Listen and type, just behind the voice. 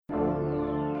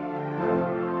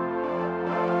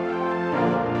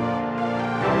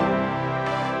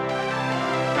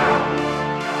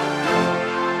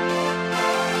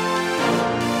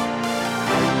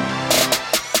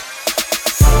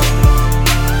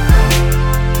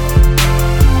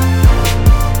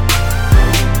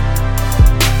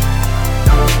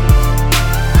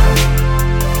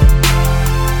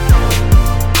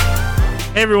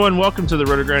Hey everyone, welcome to the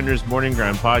Roto-Grinders Morning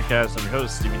Grind Podcast. I'm your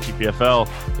host, Steven TPFL.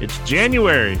 It's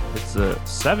January. It's the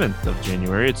 7th of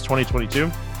January. It's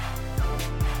 2022.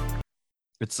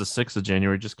 It's the 6th of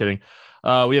January. Just kidding.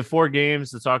 We have 4 games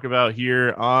to talk about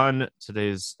here on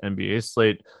today's NBA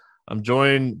slate. I'm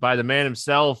joined by the man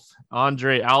himself,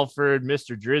 Andre Alford,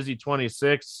 Mr. Drizzy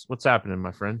 26. What's happening,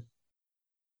 my friend?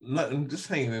 Nothing, just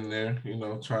hanging in there,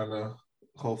 trying to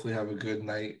hopefully have a good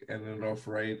night, end it off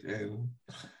right, and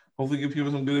hopefully give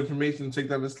people some good information to take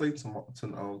down the slate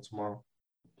tomorrow.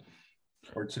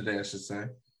 Or today, I should say.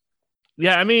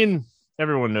 Yeah, I mean,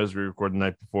 everyone knows we record the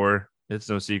night before. It's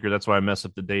no secret. That's why I mess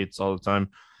up the dates all the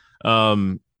time.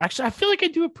 Actually, I feel like I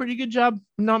do a pretty good job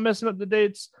not messing up the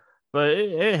dates, but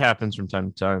it happens from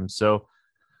time to time. So,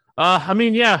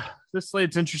 this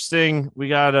slate's interesting. We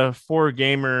got a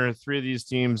 4-gamer, 3 of these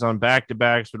teams on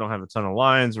back-to-backs. We don't have a ton of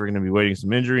lines. We're going to be waiting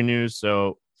some injury news,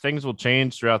 so things will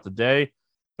change throughout the day.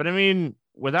 But I mean,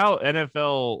 without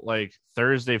NFL like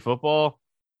Thursday football,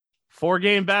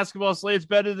 4-game basketball slate's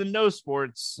better than no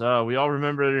sports. We all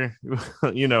remember,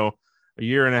 a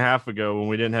year and a half ago when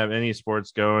we didn't have any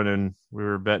sports going and we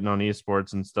were betting on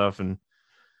esports and stuff. And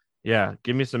yeah,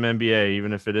 give me some NBA,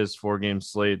 even if it is 4-game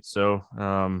slate. So,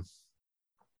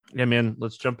 yeah, man,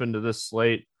 let's jump into this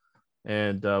slate.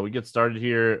 And we get started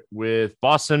here with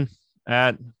Boston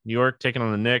at New York taking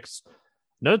on the Knicks.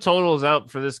 No totals out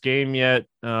for this game yet.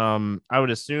 I would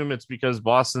assume it's because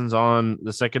Boston's on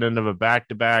the second end of a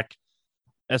back-to-back.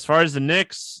 As far as the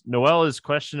Knicks, Noel is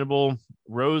questionable.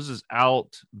 Rose is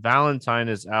out. Valentine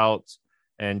is out.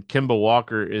 And Kemba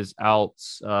Walker is out.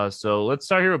 So let's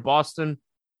start here with Boston.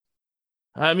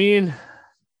 I mean,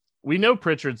 we know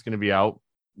Pritchard's going to be out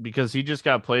because he just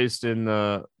got placed in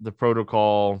the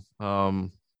protocol, health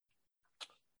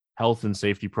and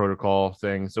safety protocol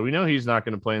thing. So we know he's not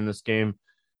going to play in this game.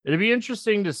 It'd be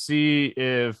interesting to see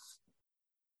if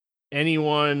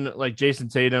anyone like Jason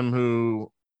Tatum,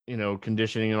 who,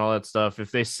 conditioning and all that stuff, if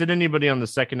they sit anybody on the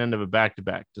second end of a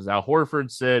back-to-back. Does Al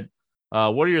Horford sit?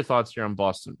 What are your thoughts here on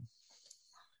Boston?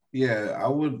 Yeah, I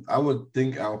would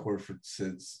think Al Horford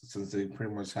sits since they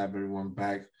pretty much have everyone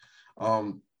back.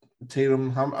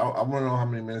 Tatum, I want to know how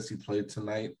many minutes he played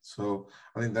tonight. So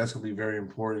I think that's going to be very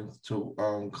important to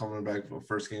coming back for the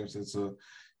first game since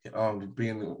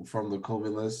being from the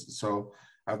COVID list. So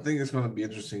I think it's going to be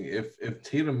interesting. If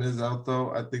Tatum is out, though,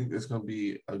 I think it's going to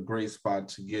be a great spot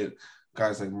to get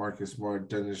guys like Marcus Smart,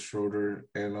 Dennis Schroeder,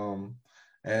 and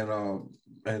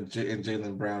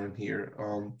Jaylen Brown in here.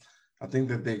 I think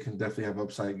that they can definitely have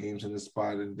upside games in this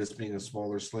spot, and this being a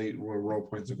smaller slate where role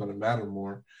points are going to matter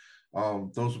more.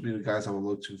 Those would be the guys I would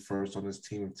look to first on this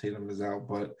team if Tatum is out.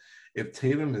 But if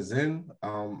Tatum is in,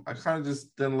 I kind of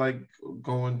just didn't like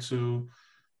going to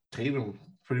Tatum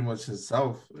pretty much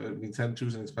himself. I mean, 10-2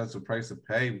 is an expensive price to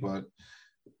pay, but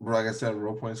like I said,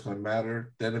 role points going to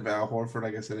matter. Then if Al Horford,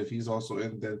 like I said, if he's also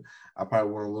in, then I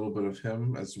probably want a little bit of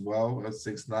him as well at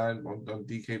 6'9", on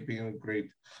DK being a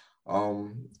great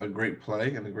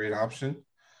play and a great option.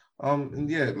 And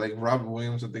yeah, like Robert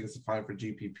Williams, I think it's fine for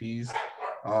GPPs.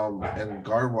 And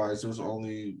guard wise, there's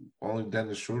only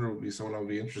Dennis Schroeder would be someone I would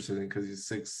be interested in because he's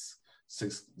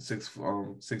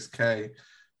 6K.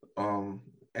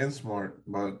 And Smart,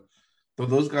 but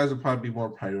those guys would probably be more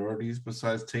priorities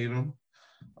besides Tatum.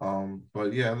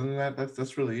 But yeah, other than that,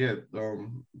 that's really it.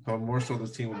 But more so,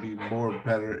 this team would be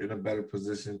in a better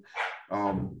position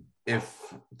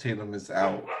if Tatum is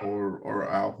out or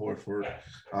Al Horford.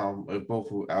 If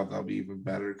both are out, that'll be even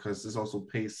better because this also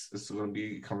pace is going to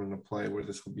be coming into play where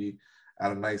this will be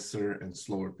at a nicer and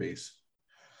slower pace.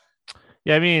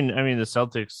 Yeah, I mean, the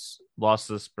Celtics lost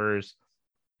to the Spurs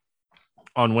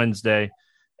on Wednesday.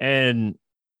 And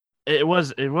it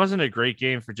wasn't a great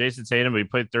game for Jason Tatum, but he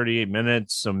played 38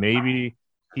 minutes, so maybe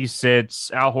he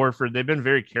sits. Al Horford, they've been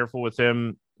very careful with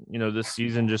him, this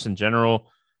season just in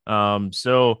general.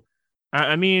 So,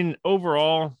 I mean,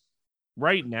 overall,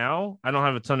 right now, I don't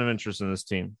have a ton of interest in this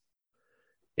team.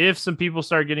 If some people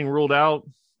start getting ruled out,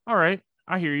 all right,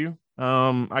 I hear you.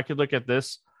 I could look at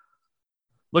this.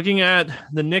 Looking at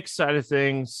the Knicks side of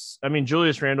things, I mean,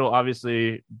 Julius Randle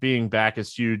obviously being back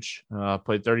is huge.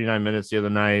 Played 39 minutes the other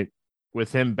night.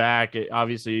 With him back, it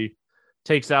obviously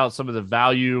takes out some of the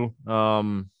value.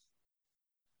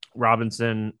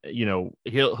 Robinson,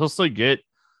 he'll still get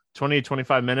 20,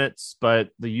 25 minutes,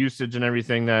 but the usage and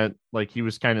everything that like he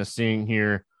was kind of seeing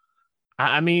here.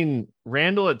 I mean,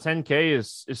 Randle at 10K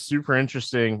is super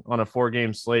interesting on a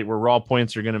 4-game slate where raw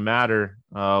points are going to matter.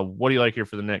 What do you like here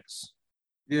for the Knicks?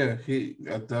 Yeah,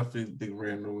 I definitely think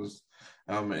Randle was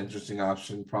an interesting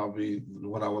option. Probably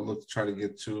what I would look to try to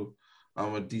get to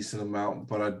a decent amount.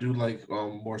 But I do like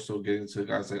more so getting to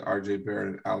guys like RJ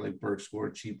Barrett and Alec Burks who are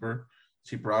cheaper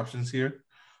options here.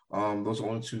 Those are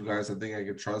only two guys I think I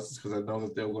can trust because I know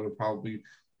that they're going to probably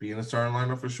be in the starting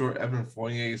lineup for sure. Evan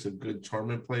Fournier is a good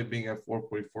tournament play, being at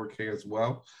 4.4K as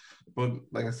well. But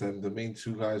like I said, the main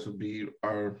two guys would be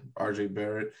our RJ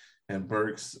Barrett and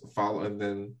Burks, follow, and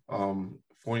then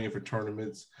Fournier for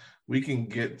tournaments. We can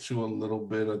get to a little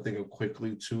bit, I think, of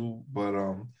quickly too,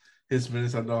 but his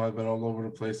minutes I know have been all over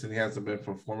the place, and he hasn't been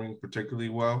performing particularly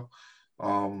well.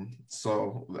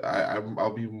 So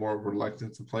I'll be more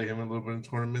reluctant to play him a little bit in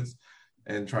tournaments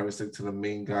and try to stick to the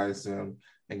main guys and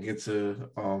get to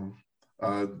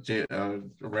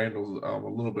Randall a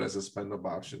little bit as a spend up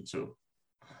option too.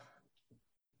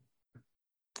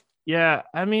 Yeah,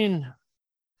 I mean,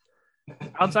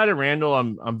 outside of Randall,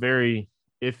 I'm very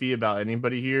iffy about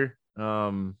anybody here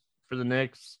for the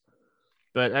Knicks.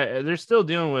 But they're still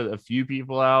dealing with a few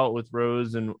people out with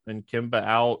Rose and Kemba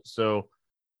out. So,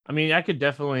 I mean, I could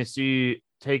definitely see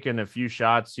taking a few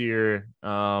shots here.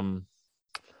 I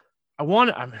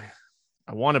want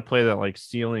to play that like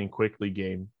stealing quickly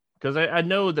game because I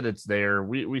know that it's there.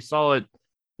 We saw it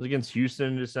against Houston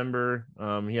in December.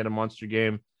 He had a monster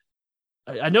game.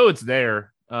 I know it's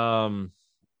there. But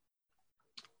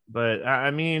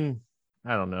I mean,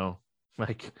 I don't know.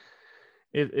 Like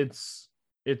it's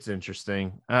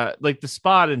interesting. Like the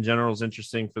spot in general is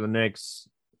interesting for the Knicks,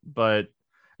 but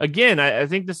again, I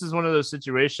think this is one of those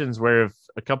situations where if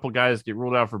a couple guys get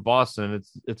ruled out for Boston,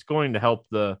 it's going to help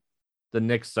the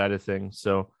Knicks side of things.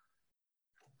 So,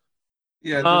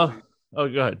 yeah. Definitely. Oh,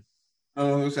 go ahead.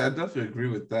 I definitely agree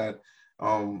with that.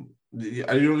 You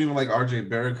don't even like RJ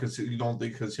Barrett because you don't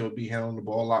think because he'll be handling the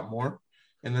ball a lot more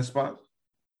in this spot.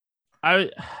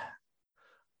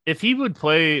 If he would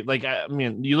play, like, I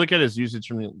mean, you look at his usage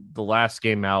from the last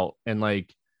game out, and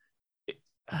like,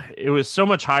 it was so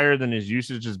much higher than his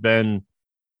usage has been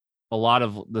a lot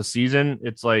of the season.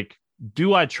 It's like,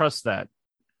 do I trust that?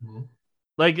 Mm-hmm.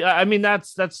 Like, I mean,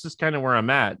 that's just kind of where I'm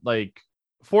at. Like,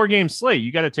 4-game slate,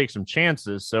 you got to take some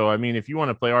chances. So, I mean, if you want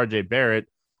to play RJ Barrett,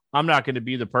 I'm not going to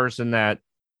be the person that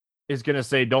is going to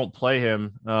say don't play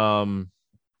him. I mean,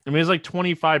 it's like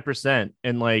 25%,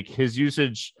 and like his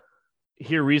usage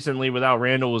here recently without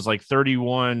Randall was like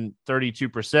 31,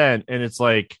 32%. And it's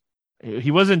like,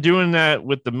 he wasn't doing that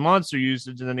with the monster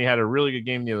usage. And then he had a really good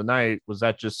game the other night. Was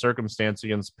that just circumstance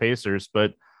against Pacers?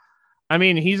 But I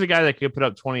mean, he's a guy that could put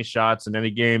up 20 shots in any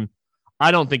game.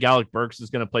 I don't think Alec Burks is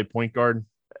going to play point guard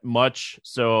much.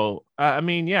 So, I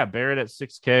mean, yeah, Barrett at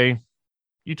 6K.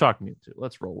 You talk me into it.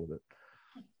 Let's roll with it.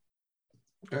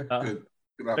 Okay, good.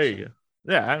 There you go.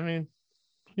 Yeah, I mean,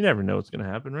 you never know what's going to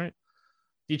happen, right?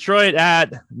 Detroit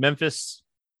at Memphis,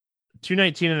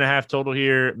 219.5 total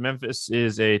here. Memphis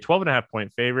is a 12.5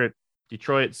 point favorite.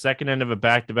 Detroit, second end of a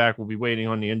back-to-back. We'll be waiting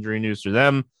on the injury news for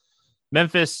them.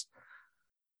 Memphis,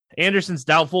 Anderson's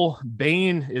doubtful.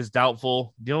 Bane is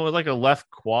doubtful. Dealing with like a left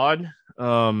quad.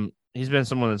 He's been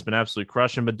someone that's been absolutely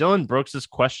crushing, but Dylan Brooks is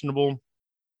questionable.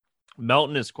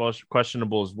 Melton is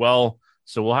questionable as well.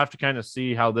 So we'll have to kind of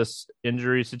see how this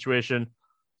injury situation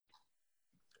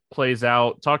plays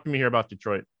out. Talk to me here about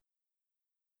Detroit.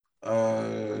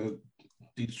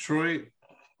 Detroit,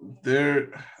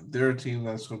 they're a team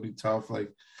that's going to be tough.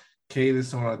 Like Cade is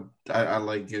someone I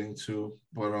like getting to,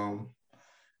 but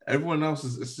everyone else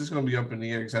is it's just going to be up in the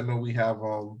air because I know we have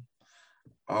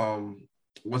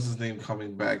what's his name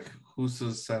coming back? Who's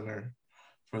the center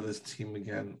for this team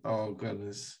again? Oh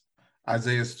goodness,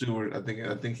 Isaiah Stewart. I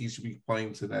think he should be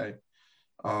playing today.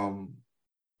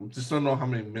 Just don't know how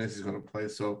many minutes he's going to play.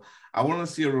 So I want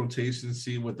to see a rotation,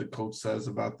 see what the coach says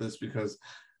about this because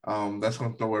that's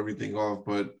going to throw everything off.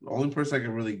 But the only person I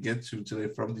can really get to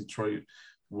today from Detroit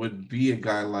would be a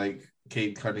guy like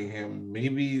Cade Cunningham,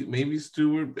 maybe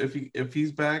Stewart if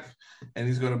he's back and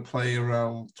he's going to play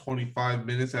around 25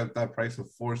 minutes at that price of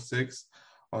 4.6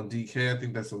 on DK. I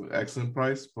think that's an excellent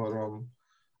price. But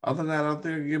other than that, out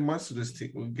there, give much to this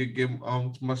team. Give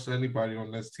much to anybody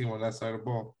on this team on that side of the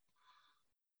ball.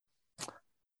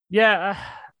 Yeah,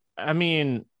 I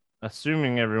mean,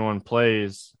 assuming everyone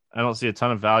plays, I don't see a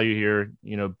ton of value here.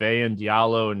 You know, Bay and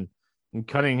Diallo and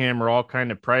Cunningham are all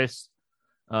kind of priced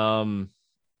a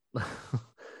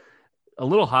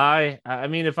little high. I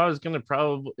mean, if I was going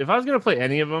to play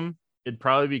any of them, it'd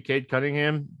probably be Cade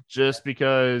Cunningham just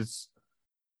because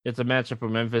it's a matchup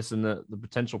with Memphis and the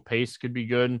potential pace could be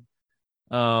good.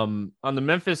 On the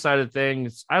Memphis side of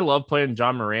things, I love playing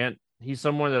John Morant. He's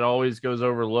someone that always goes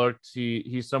overlooked.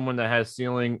 He's someone that has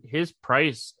ceiling. His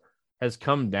price has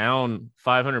come down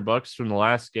 $500 from the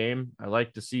last game. I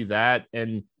like to see that.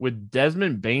 And with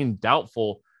Desmond Bane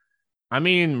doubtful, I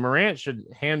mean, Morant should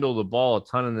handle the ball a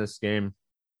ton in this game,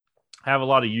 have a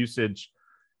lot of usage.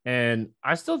 And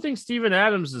I still think Steven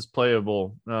Adams is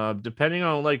playable, depending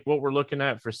on like what we're looking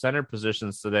at for center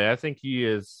positions today. I think he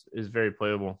is very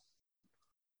playable.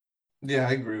 Yeah,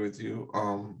 I agree with you.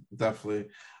 Definitely.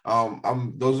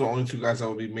 I'm those are the only two guys I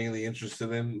would be mainly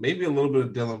interested in. Maybe a little bit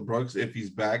of Dylan Brooks if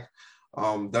he's back.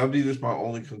 That would be just my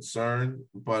only concern.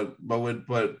 But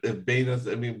if Bane does,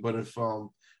 I mean, but if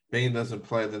Bane doesn't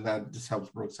play, then that just helps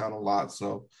Brooks out a lot.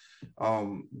 So,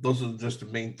 those are just the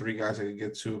main three guys I could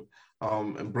get to.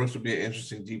 And Brooks would be an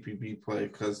interesting DPP play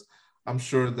because I'm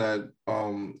sure that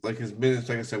like his minutes,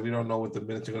 like I said, we don't know what the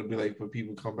minutes are going to be like when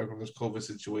people come back from this COVID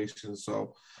situation.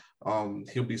 So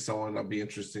he'll be someone that'll be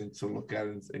interesting to look at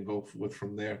and go with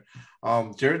from there.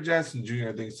 Jared Jackson Jr.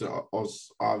 I think is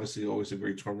obviously always a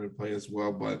great tournament play as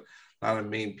well, but not a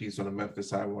main piece on the Memphis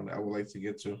side. I would like to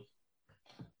get to.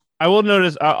 I will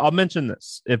notice. I'll mention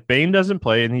this: if Bane doesn't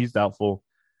play and he's doubtful,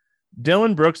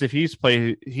 Dylan Brooks, if he's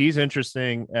played, he's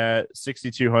interesting at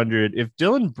 6,200. If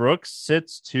Dylan Brooks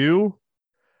sits too,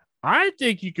 I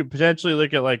think you could potentially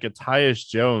look at like a Tyus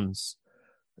Jones.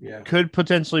 Yeah, could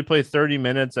potentially play 30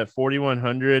 minutes at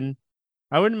 4,100.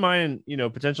 I wouldn't mind,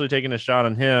 potentially taking a shot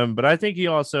on him, but I think he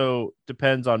also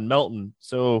depends on Melton.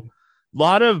 So a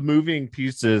lot of moving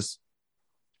pieces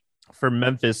for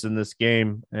Memphis in this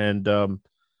game. And I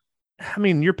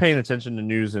mean, you're paying attention to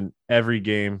news in every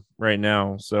game right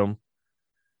now. So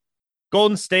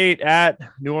Golden State at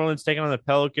New Orleans taking on the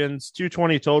Pelicans,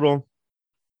 220 total.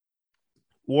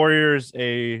 Warriors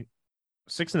a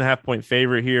 6.5 point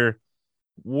favorite here.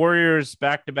 Warriors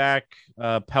back-to-back.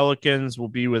 Pelicans will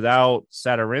be without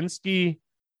Satoransky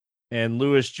and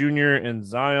Lewis Jr. and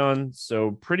Zion,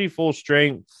 so pretty full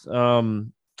strength. I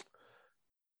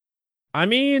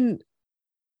mean,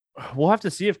 we'll have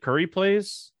to see if Curry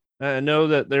plays. I know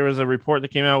that there was a report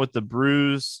that came out with the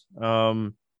bruise.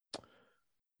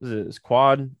 Is it his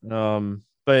quad?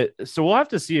 But so we'll have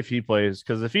to see if he plays,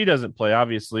 because if he doesn't play,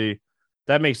 obviously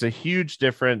that makes a huge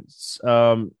difference.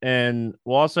 And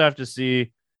we'll also have to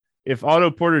see if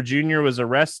Otto Porter Jr. was a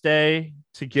rest day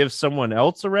to give someone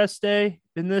else a rest day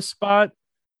in this spot.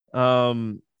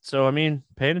 So, I mean,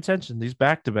 paying attention, these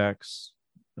back-to-backs.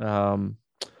 What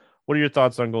are your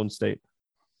thoughts on Golden State?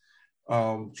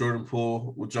 Jordan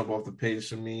Poole will jump off the page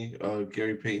for me.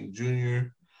 Gary Payton Jr.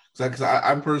 Because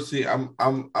I'm personally,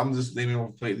 I'm just naming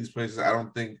off these places. I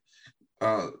don't think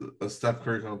Steph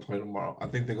Curry's going to play tomorrow. I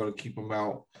think they're going to keep him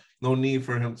out. No need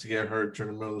for him to get hurt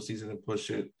during the middle of the season and push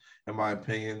it, in my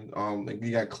opinion. And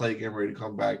you got Clay getting ready to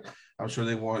come back. I'm sure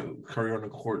they want Curry on the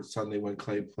court Sunday when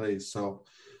Clay plays. So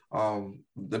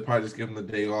they'll probably just give him the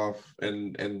day off.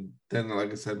 And then,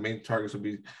 like I said, main targets will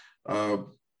be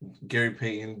Gary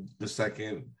Payton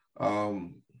II,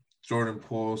 Jordan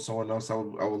Poole, someone else I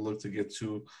would look to get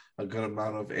to a good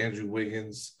amount of. Andrew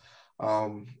Wiggins.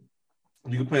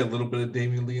 You can play a little bit of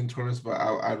Damian Lee in tournaments, but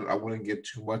I wouldn't get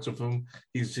too much of him.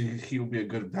 He will be a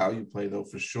good value play though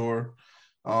for sure.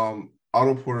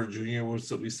 Otto Porter Jr. will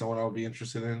still be someone I would be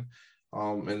interested in.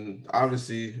 And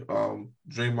obviously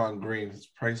Draymond Green, his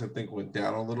price I think went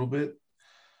down a little bit.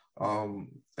 And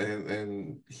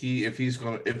if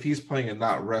he's playing and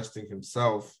not resting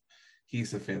himself,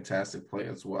 he's a fantastic play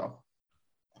as well.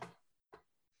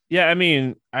 Yeah, I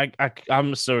mean,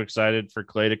 I'm so excited for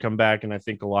Clay to come back, and I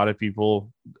think a lot of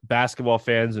people, basketball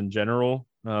fans in general,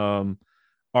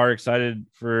 are excited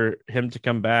for him to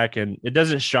come back. And it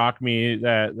doesn't shock me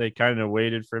that they kind of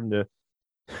waited for him to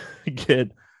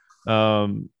get,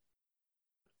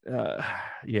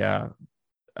 yeah.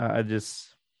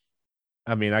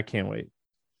 I mean, I can't wait.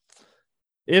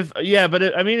 If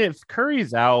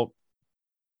Curry's out,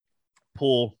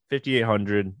 Poole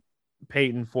 5,800.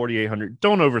 Peyton 4,800.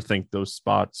 Don't overthink those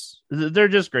spots. They're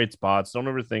just great spots. Don't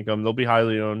overthink them. They'll be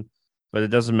highly owned, but it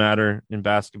doesn't matter in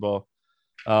basketball.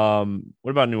 What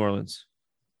about New Orleans?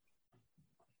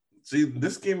 See,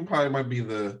 this game probably might be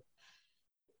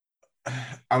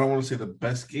I don't want to say the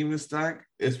best game to stack,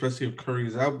 especially if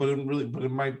Curry's out, but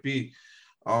it might be.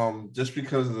 Just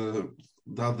because of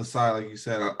the other side, like you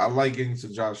said, I like getting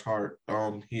to Josh Hart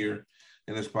here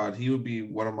in the spot. He would be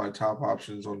one of my top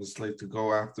options on the slate to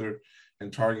go after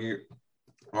and target.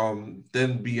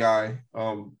 Then BI,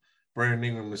 Brandon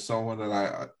Ingram is someone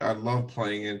that I love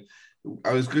playing, and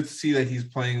I was good to see that he's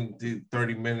playing the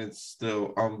 30 minutes still.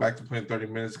 Back to playing 30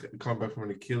 minutes, coming back from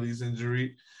an Achilles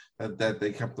injury that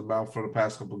they kept him out for the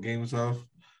past couple of games of.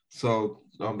 So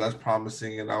that's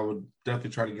promising, and I would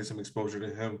definitely try to get some exposure to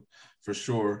him for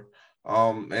sure.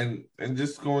 And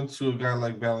just going to a guy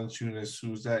like Valanciunas,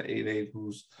 who's at 8'8",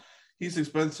 he's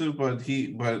expensive, but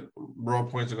raw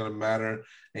points are going to matter,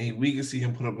 and we can see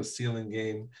him put up a ceiling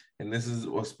game. And this is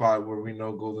a spot where we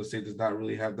know Golden State does not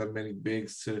really have that many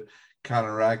bigs to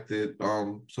counteract it.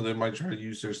 So they might try to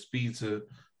use their speed to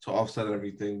offset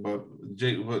everything. But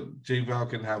Jay Val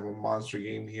can have a monster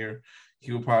game here.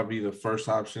 He will probably be the first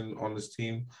option on this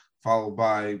team, followed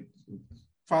by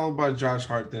Josh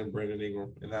Hart, then Brandon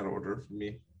Ingram in that order for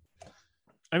me.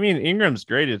 I mean, Ingram's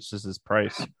great. It's just his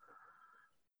price.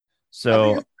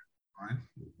 So,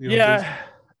 yeah,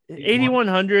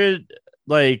 8,100.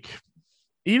 Like,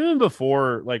 even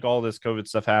before like all this COVID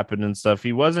stuff happened and stuff,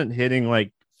 he wasn't hitting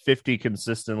like 50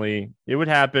 consistently. It would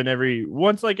happen every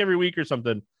week or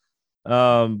something.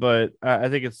 But I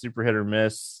think it's super hit or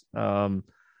miss.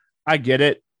 I get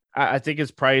it. I think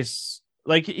his price,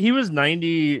 like he was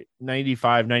 90,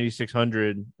 95,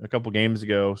 9,600 a couple games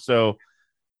ago. So,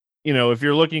 if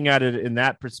you're looking at it in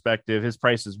that perspective, his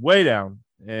price is way down.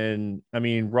 And I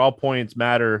mean, raw points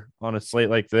matter on a slate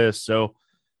like this. So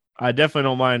I definitely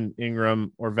don't mind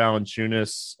Ingram or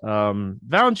Valanciunas.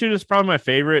 Valanciunas is probably my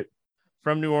favorite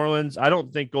from New Orleans. I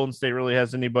don't think Golden State really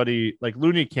has anybody like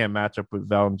Looney can't match up with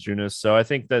Valanciunas. So I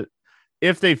think that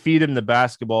if they feed him the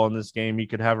basketball in this game, he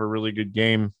could have a really good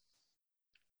game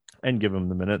and give him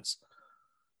the minutes.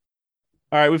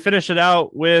 All right, we finish it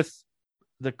out with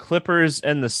the Clippers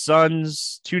and the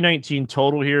Suns. 219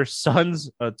 total here.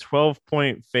 Suns a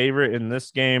 12-point favorite in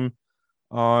this game.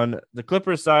 On the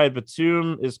Clippers side,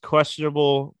 Batum is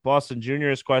questionable. Boston Jr.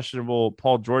 is questionable.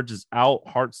 Paul George is out.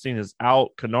 Hartenstein is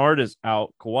out. Kennard is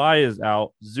out. Kawhi is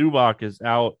out. Zubac is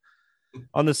out.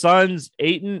 On the Suns,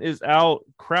 Ayton is out.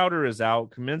 Crowder is out.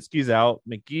 Kaminsky's out.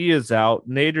 McGee is out.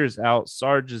 Nader's out.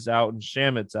 Sarge is out. And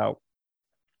Shamit's out.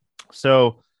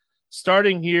 So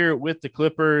starting here with the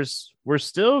Clippers, we're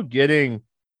still getting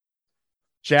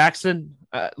Jackson.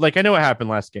 I know what happened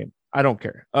last game. I don't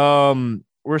care.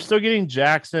 We're still getting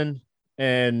Jackson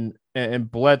and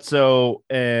Bledsoe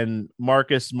and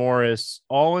Marcus Morris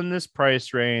all in this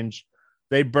price range.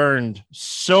 They burned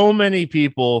so many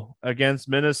people against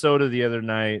Minnesota the other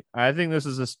night. I think this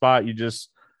is a spot you just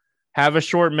have a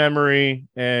short memory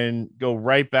and go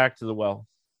right back to the well.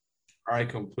 I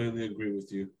completely agree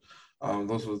with you.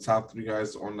 Those are the top three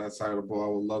guys on that side of the ball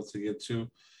I would love to get to.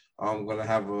 I'm going to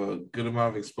have a good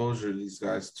amount of exposure to these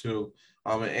guys too,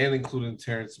 and including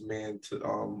Terrence Mann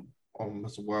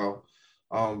as well.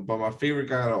 But my favorite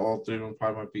guy out of all three of them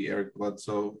probably might be Eric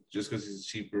Bledsoe, just because he's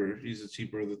cheaper. He's the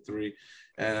cheaper of the three,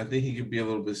 and I think he could be a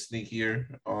little bit sneakier.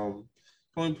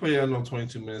 Only played,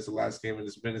 22 minutes the last game, and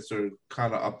his minutes are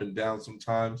kind of up and down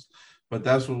sometimes. But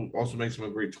that's what also makes him a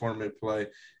great tournament play,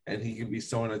 and he could be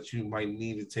someone that you might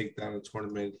need to take down a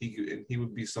tournament. He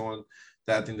would be someone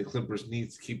that I think the Clippers need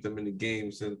to keep them in the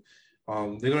games, and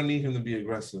they don't need him to be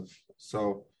aggressive.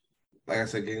 So, like I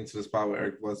said, getting to the spot with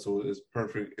Eric Bledsoe is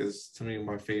perfect. Is to me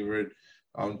my favorite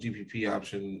GPP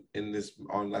option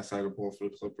on that side of the ball for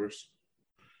the Clippers.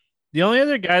 The only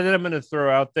other guy that I'm going to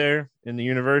throw out there in the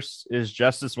universe is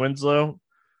Justice Winslow.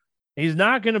 He's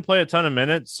not going to play a ton of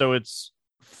minutes, so it's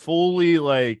fully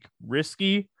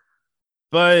risky.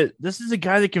 But this is a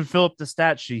guy that can fill up the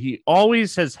stat sheet. He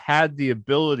always has had the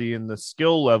ability and the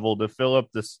skill level to fill up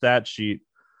the stat sheet.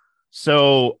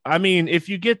 So, I mean, if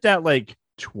you get that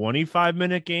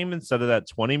 25-minute game instead of that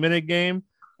 20-minute game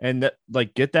and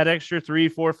that get that extra 3,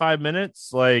 4, 5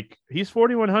 minutes, he's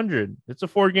 4,100. It's a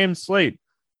 4-game slate.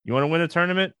 You want to win a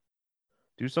tournament?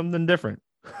 Do something different.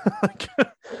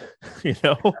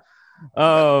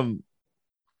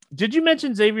 Did you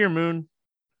mention Xavier Moon?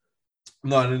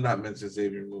 No, I did not mention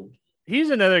Xavier Moon. He's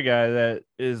another guy that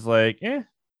is I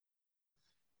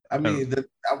mean,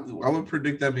 I would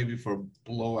predict that maybe for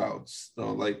blowouts,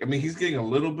 though. He's getting a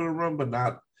little bit of run, but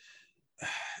not.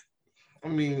 I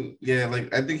mean, yeah,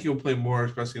 I think he'll play more,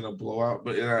 especially in a blowout.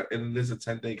 But it is a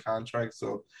 10-day contract,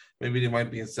 so maybe they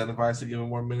might be incentivized to give him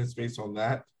more minutes based on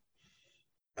that.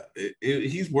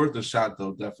 He's worth a shot,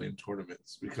 though, definitely in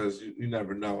tournaments, because you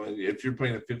never know. And if you're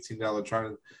playing a $15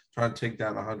 trying to take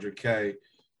down $100K,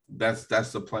 that's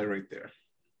the play right there.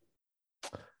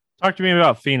 Talk to me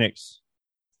about Phoenix.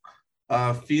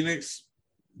 Phoenix,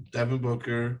 Devin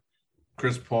Booker,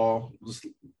 Chris Paul.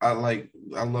 I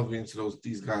love getting to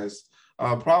these guys.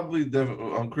 Probably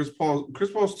Chris Paul.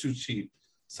 Chris Paul's too cheap.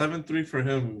 7.3 for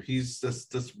him. He's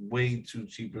just way too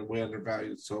cheap and way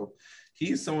undervalued. So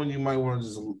he's someone you might want to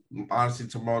just honestly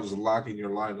tomorrow just lock in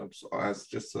your lineups as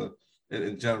just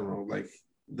in general.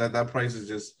 That price is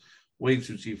just way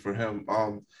too cheap for him.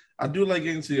 I do like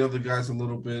getting to the other guys a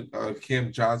little bit.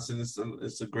 Cam Johnson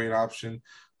is a great option.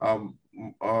 Um,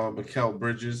 Mikal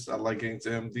Bridges, I like getting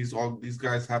to him. These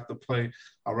guys have to play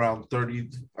around 30.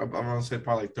 I'm gonna say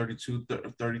probably like 32,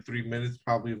 33 minutes,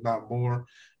 probably if not more.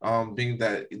 Being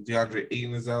that DeAndre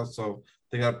Ayton is out, so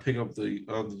they got to pick up the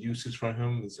usage from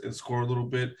him and score a little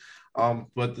bit.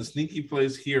 But the sneaky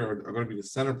plays here are going to be the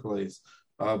center plays.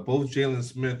 Both Jalen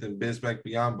Smith and Bismack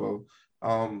Biyombo.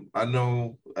 I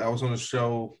know I was on a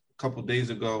show a couple days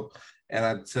ago, and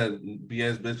I said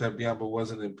Bismack Biyombo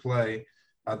wasn't in play.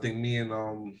 I think me and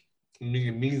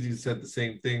Measy said the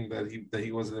same thing that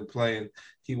he wasn't in play, and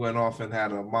he went off and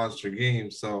had a monster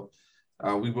game. So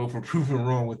we both were proven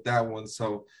wrong with that one.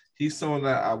 So he's someone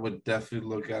that I would definitely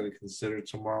look at and consider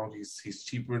tomorrow. He's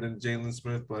cheaper than Jalen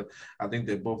Smith, but I think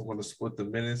they're both going to split the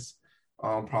minutes.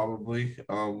 Probably.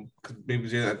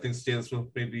 Maybe I think Jalen Smith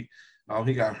maybe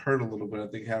he got hurt a little bit. I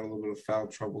think he had a little bit of foul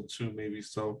trouble too, maybe.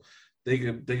 So they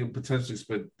could potentially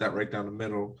split that right down the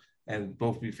middle and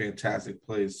both be fantastic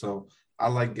plays. So I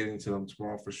like getting to them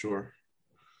tomorrow for sure.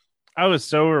 I was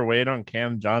so overweight on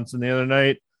Cam Johnson the other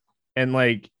night, and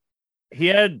like he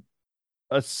had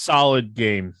a solid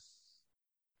game.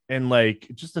 And like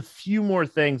just a few more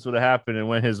things would have happened and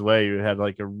went his way. You had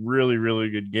like a really, really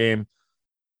good game.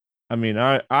 I mean,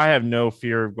 I have no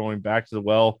fear of going back to the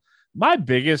well. My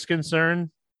biggest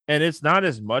concern, and it's not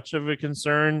as much of a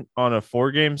concern on a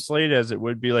 4-game slate as it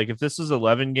would be like if this is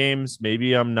 11 games,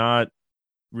 maybe I'm not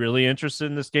really interested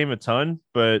in this game a ton.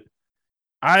 But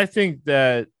I think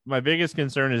that my biggest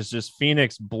concern is just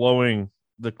Phoenix blowing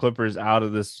the Clippers out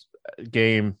of this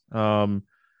game. I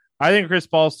think Chris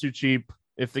Paul's too cheap.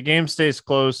 If the game stays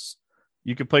close,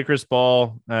 you could play Chris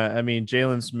Paul. I mean,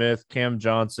 Jalen Smith, Cam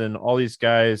Johnson, all these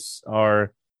guys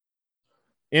are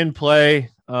in play.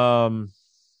 I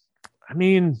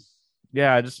mean,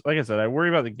 yeah, just like I said, I worry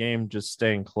about the game just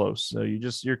staying close. So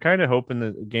you're kind of hoping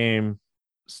that the game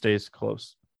stays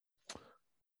close.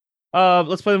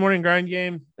 Let's play the morning grind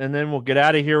game, and then we'll get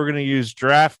out of here. We're going to use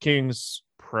DraftKings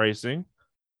pricing.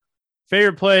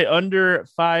 Favorite play under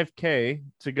 5K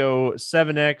to go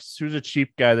 7X. Who's a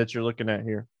cheap guy that you're looking at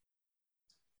here?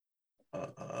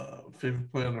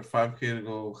 Favorite play under 5K to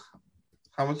go.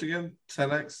 How much again?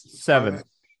 10X? 7.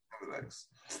 7X.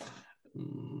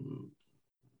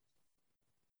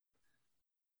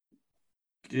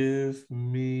 Give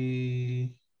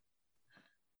me.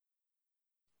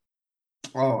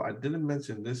 Oh, I didn't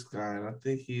mention this guy, and I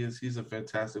think he's a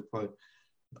fantastic play.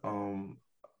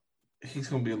 He's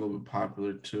gonna be a little bit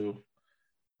popular too.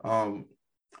 I'm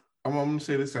gonna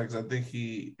say this guy because I think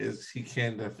he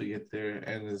can definitely get there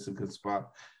and it's a good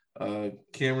spot.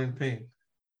 Cameron Payne.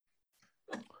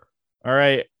 All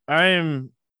right. I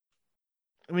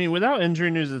mean, without injury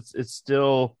news, it's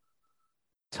still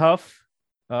tough.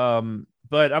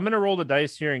 But I'm gonna roll the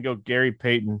dice here and go Gary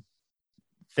Payton,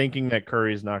 thinking that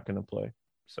Curry's not gonna play.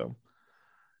 So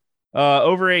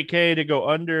over 8K to go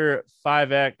under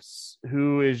 5X.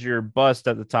 Who is your bust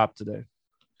at the top today?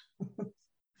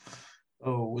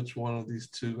 Oh, which one of these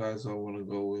two guys I want to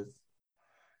go with?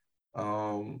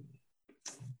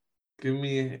 Give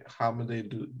me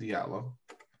Hamidou Diallo.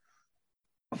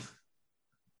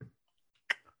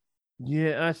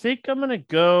 Yeah, I think I'm gonna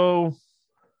go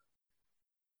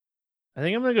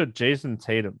Jason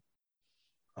Tatum.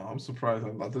 Oh, I'm surprised. I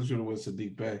thought you would have went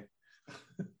Sadiq Bey.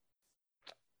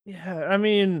 Yeah, I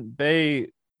mean,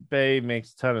 Bay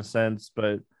makes a ton of sense,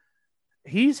 but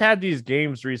he's had these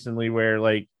games recently where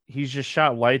like he's just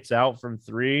shot lights out from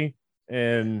 3.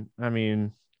 And I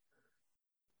mean,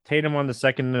 Tatum on the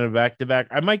second in a back-to-back.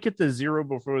 I might get the 0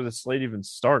 before the slate even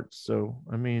starts. So,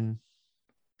 I mean,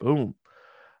 boom.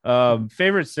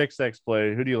 Favorite 6X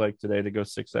play. Who do you like today to go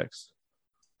 6X?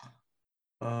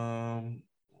 I'm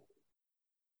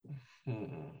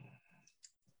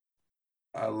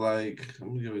gonna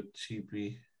give it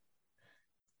cheapy.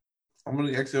 I'm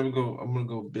gonna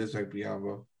go Bismack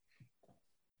Biyombo.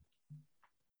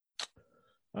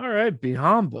 All right,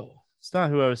 Biyombo. It's not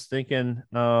who I was thinking.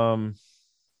 I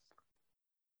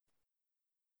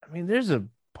mean, there's a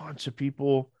bunch of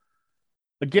people.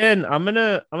 Again, I'm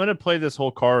gonna play this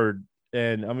whole card,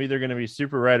 and I'm either gonna be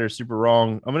super right or super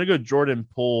wrong. I'm gonna go Jordan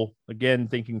Poole again,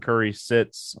 thinking Curry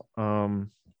sits in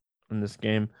this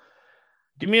game.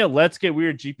 Give me a let's get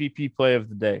weird GPP play of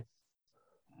the day.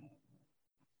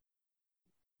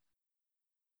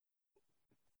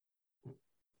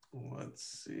 Let's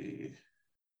see.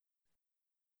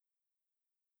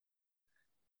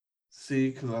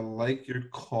 Because I like your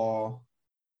call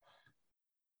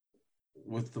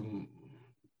with the.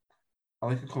 I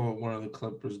like your call with one of the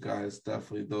Clippers guys.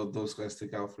 Definitely, those guys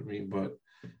stick out for me. But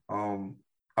I'm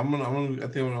I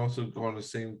think I'm gonna also go on the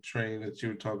same train that you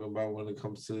were talking about when it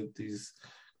comes to these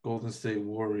Golden State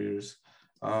Warriors.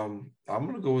 I'm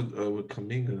gonna go with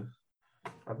Kuminga.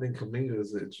 I think Kuminga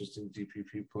is an interesting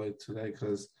GPP play today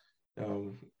because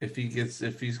if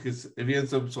he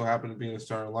ends up so happen to be in a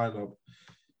starting lineup,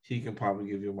 he can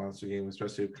probably give you a monster game,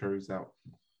 especially if Curry's out.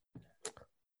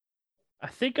 I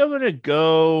think I'm gonna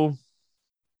go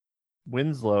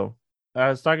Winslow. I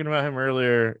was talking about him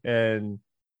earlier, and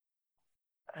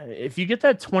if you get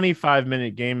that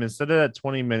 25-minute game instead of that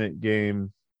 20-minute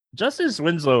game, Justice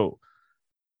Winslow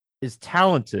is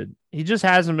talented. He just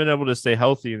hasn't been able to stay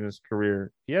healthy in his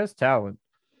career. He has talent.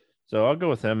 So I'll go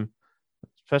with him,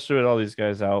 especially with all these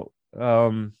guys out.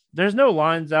 There's no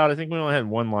lines out. I think we only had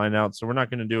one line out, so we're not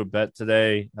going to do a bet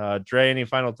today. Dre, any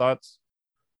final thoughts?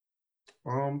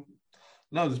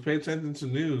 No, just pay attention to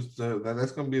news.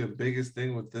 That's going to be the biggest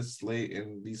thing with this slate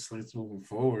and these slates moving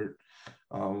forward.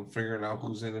 Figuring out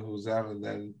who's in and who's out, and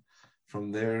then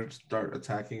from there start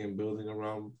attacking and building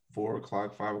around 4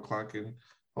 o'clock, 5 o'clock, and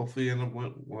hopefully end up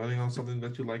winning on something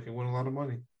that you like and win a lot of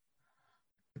money.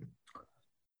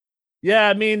 Yeah,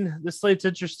 I mean, the slate's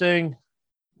interesting.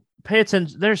 Pay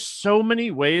attention. There's so many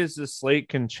ways this slate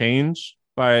can change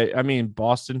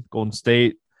Boston, Golden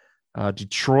State,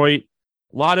 Detroit,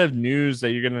 a lot of news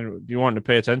that you're going to be wanting to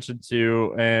pay attention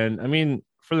to. And I mean,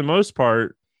 for the most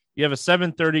part, you have a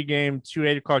 7:30 game, 2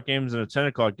 8 o'clock games, and a 10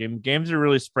 o'clock game. Games are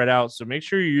really spread out. So make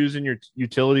sure you're using your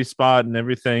utility spot and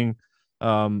everything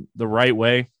the right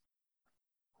way.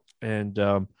 And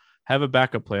have a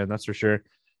backup plan. That's for sure.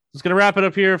 Just going to wrap it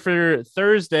up here for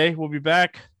Thursday. We'll be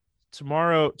back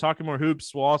tomorrow talking more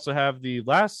hoops. We'll also have the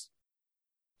last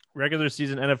regular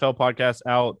season NFL podcast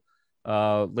out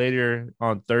later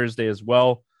on Thursday as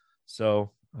well.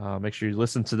 So make sure you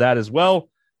listen to that as well.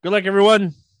 Good luck,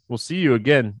 everyone. We'll see you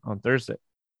again on Thursday.